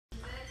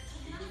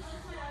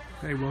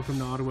Hey, welcome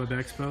to Auto Web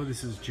Expo.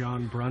 This is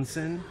John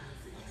Brunson.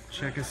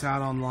 Check us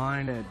out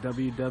online at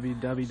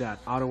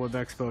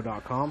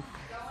www.autowebexpo.com.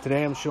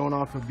 Today I'm showing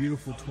off a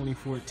beautiful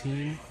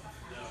 2014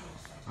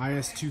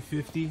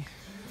 IS250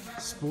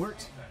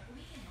 Sport.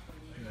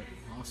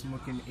 Awesome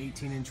looking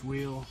 18-inch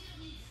wheel.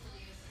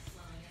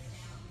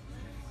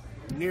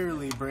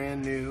 Nearly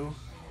brand new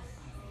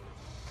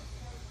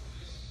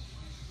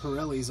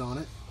Pirellis on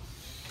it.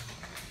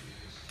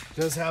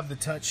 Does have the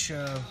touch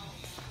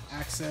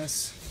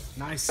access.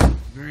 Nice,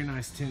 very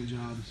nice tint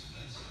job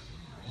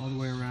all the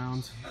way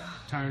around.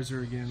 Tires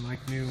are again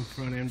like new,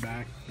 front and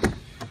back.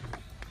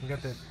 We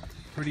got the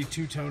pretty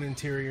two-tone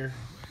interior,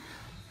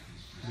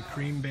 the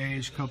cream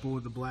beige coupled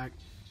with the black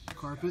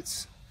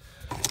carpets.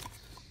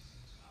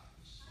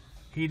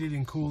 Heated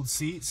and cooled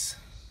seats.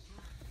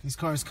 These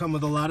cars come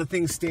with a lot of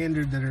things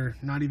standard that are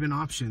not even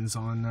options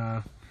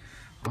on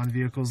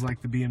vehicles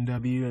like the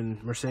BMW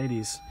and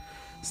Mercedes.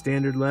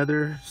 Standard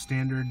leather,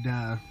 standard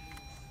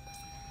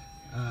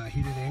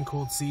heated and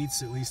cooled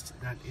seats, at least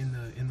that in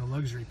the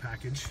luxury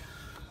package.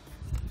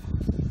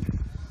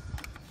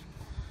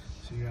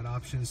 So you got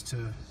options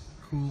to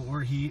cool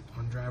or heat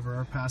on driver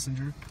or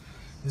passenger.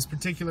 This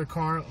particular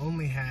car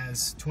only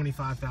has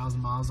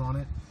 25,000 miles on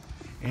it,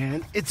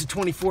 and it's a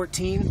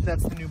 2014.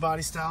 That's the new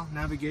body style.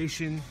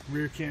 Navigation,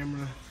 rear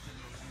camera,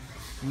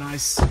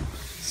 nice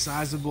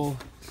sizable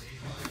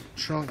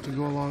trunk to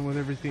go along with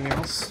everything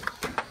else.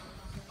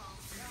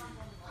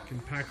 Can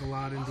pack a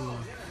lot into a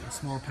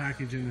small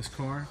package in this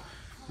car.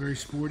 Very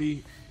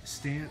sporty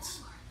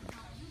stance.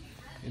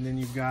 And then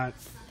you've got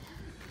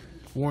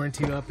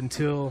warranty up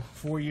until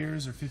 4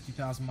 years or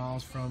 50,000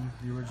 miles from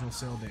the original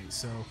sale date.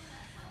 So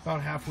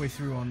about halfway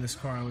through on this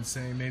car, I would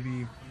say,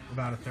 maybe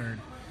about a third.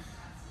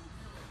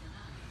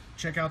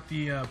 Check out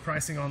the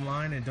pricing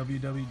online at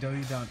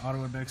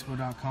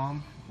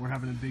www.autowebexpo.com. We're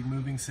having a big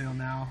moving sale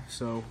now,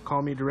 so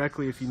call me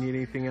directly if you need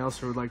anything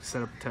else or would like to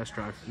set up a test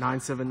drive.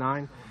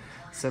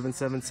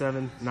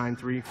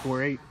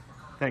 979-777-9348.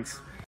 Thanks.